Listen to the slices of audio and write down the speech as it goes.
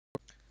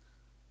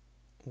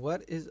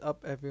What is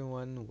up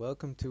everyone?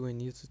 Welcome to a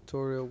new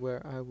tutorial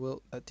where I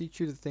will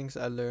teach you the things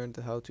I learned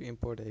how to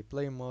import a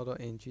player model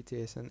in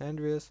GTA San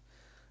Andreas.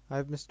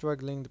 I've been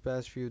struggling the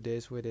past few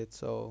days with it,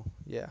 so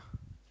yeah,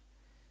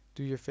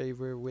 do your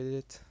favor with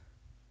it.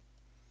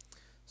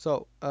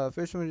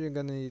 First one you're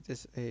gonna need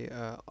is a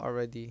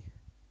already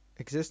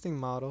existing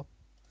model.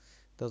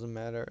 Doesn't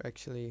matter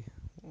actually.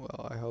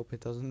 Well, I hope it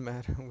doesn't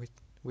matter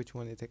which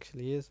one it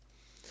actually is.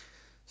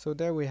 So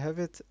there we have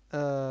it.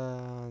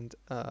 And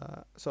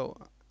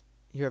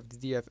you have the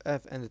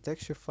DFF and the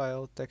texture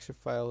file. Texture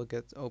file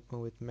gets open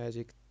with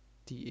Magic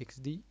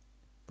TXD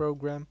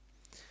program.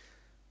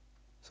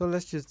 So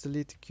let's just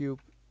delete the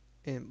cube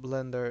in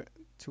Blender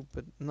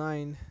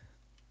 2.9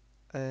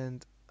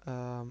 and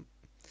um,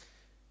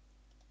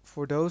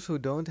 for those who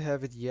don't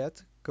have it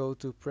yet, go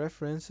to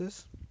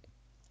Preferences,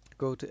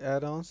 go to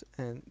Add-ons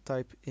and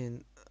type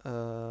in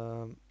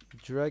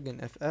Dragon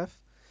FF.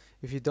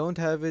 If you don't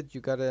have it,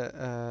 you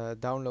gotta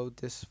download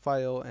this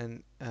file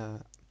and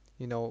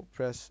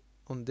press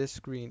on this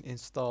screen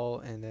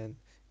install and then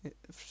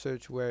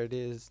search where it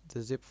is,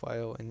 the zip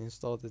file, and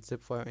install the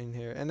zip file in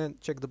here and then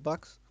check the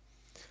box.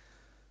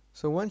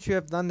 So once you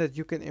have done that,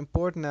 you can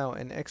import now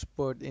and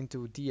export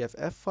into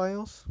DFF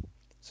files.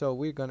 So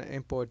we're gonna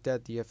import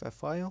that DFF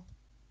file.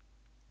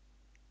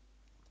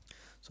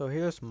 So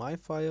here's my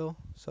file.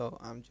 So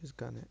I'm just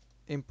gonna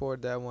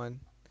import that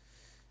one.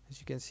 As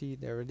you can see,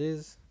 there it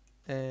is.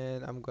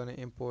 And I'm gonna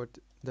import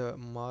the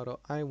model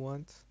I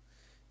want.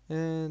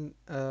 And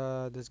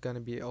there's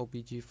gonna be an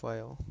OBJ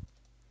file.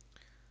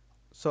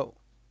 So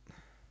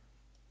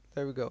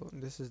there we go.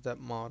 This is that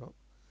model.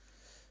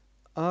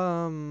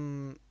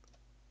 Um,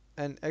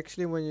 and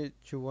actually, when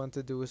you want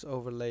to do is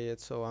overlay it.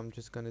 So I'm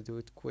just gonna do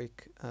it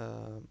quick.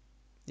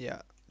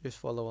 Yeah, just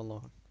follow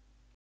along.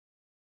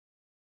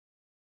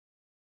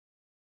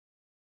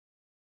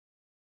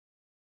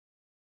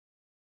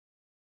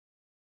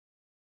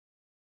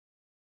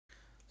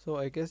 So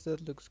I guess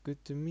that looks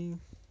good to me.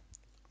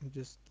 I'm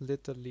just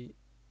literally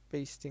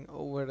pasting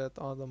over that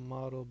other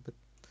model, but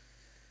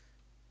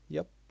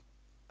yep.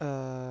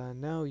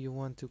 Now you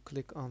want to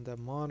click on the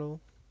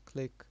model,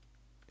 click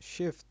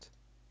Shift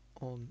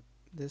on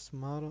this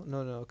model.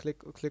 No,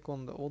 click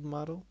on the old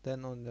model,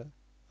 then on the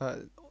uh,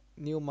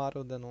 new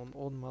model, then on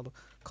old model.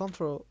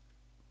 Control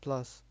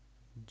plus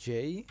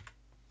J,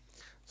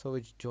 so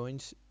it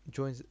joins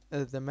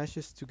the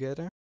meshes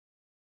together.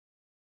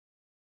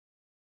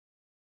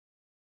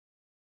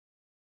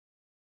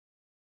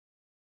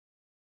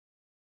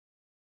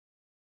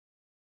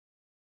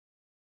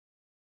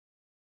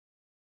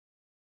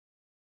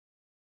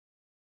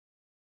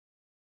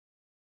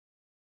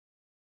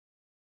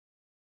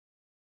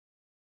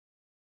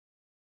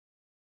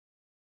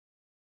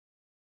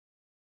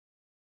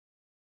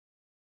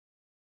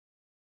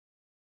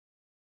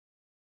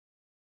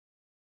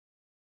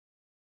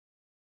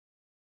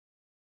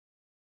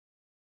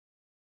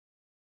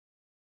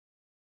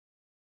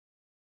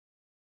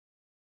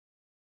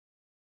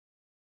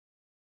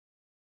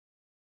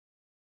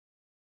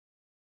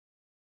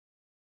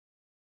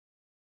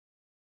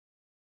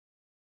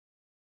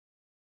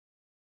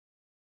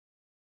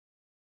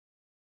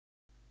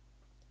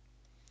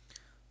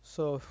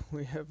 So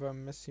we have our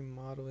messy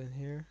model in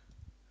here.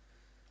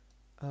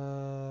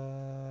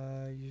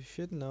 You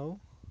should know.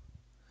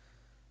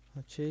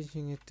 I'm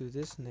changing it to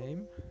this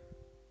name.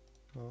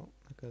 Oh,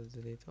 I gotta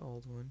delete the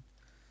old one.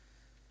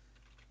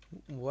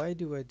 Why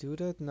do I do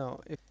that?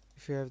 Now, if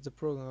you have the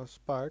program of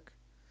Spark,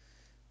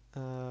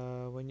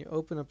 when you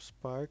open up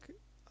Spark,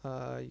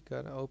 you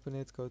gotta open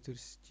it, go to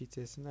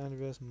GTA San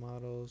Andreas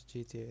models,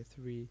 GTA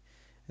 3,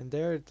 and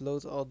there it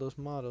loads all those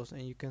models,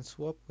 and you can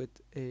swap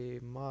with a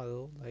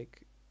model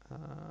like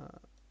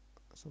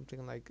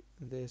something like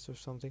this or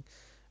something.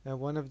 And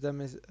one of them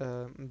is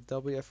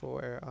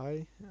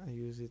WFORI. I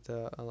use it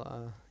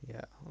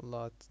yeah, a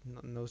lot,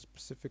 no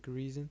specific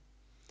reason.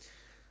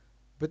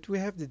 But we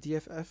have the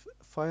DFF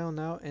file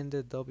now and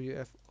the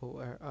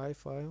WFORI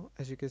file.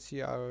 As you can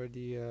see, I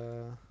already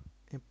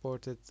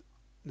imported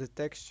the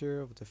texture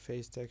of the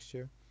face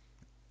texture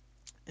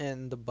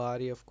and the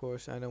body, of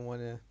course. I don't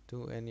want to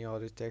do any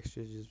other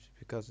textures just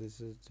because this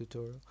is a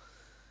tutorial.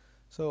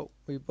 So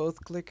we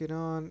both click it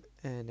on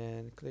and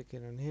then click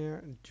it on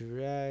here,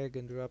 drag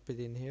and drop it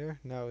in here.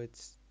 Now it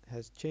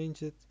has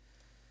changed it.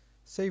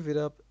 Save it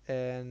up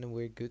and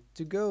we're good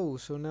to go.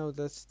 So now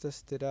let's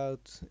test it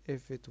out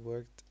if it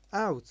worked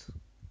out.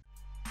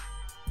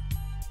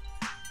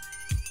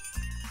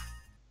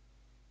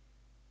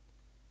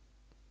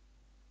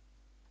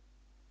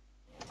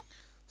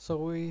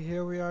 So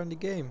here we are in the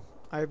game.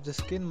 I have the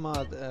skin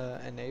mod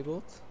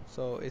enabled,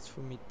 so it's for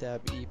me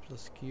tab E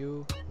plus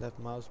Q, left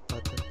mouse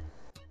button,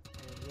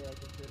 and here I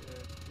can choose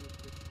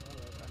which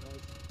color. I know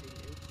it's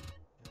 88.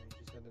 You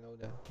just gotta know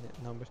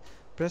the numbers.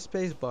 Press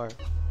space bar,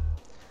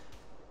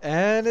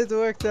 and it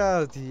worked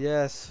out.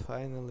 Yes,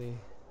 finally.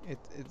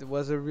 It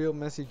was a real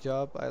messy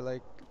job. I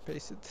like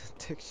pasted the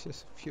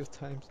textures a few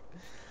times,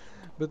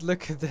 but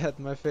look at that.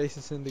 My face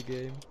is in the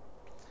game.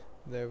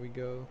 There we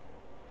go.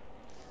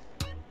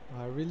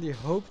 I really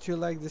hoped you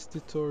liked this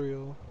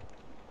tutorial.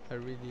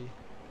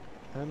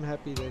 I'm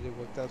happy that it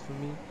worked out for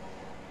me.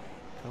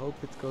 I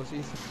hope it goes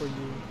easy for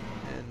you,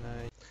 and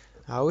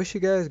I wish you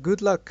guys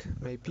good luck.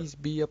 May peace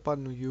be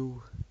upon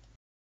you.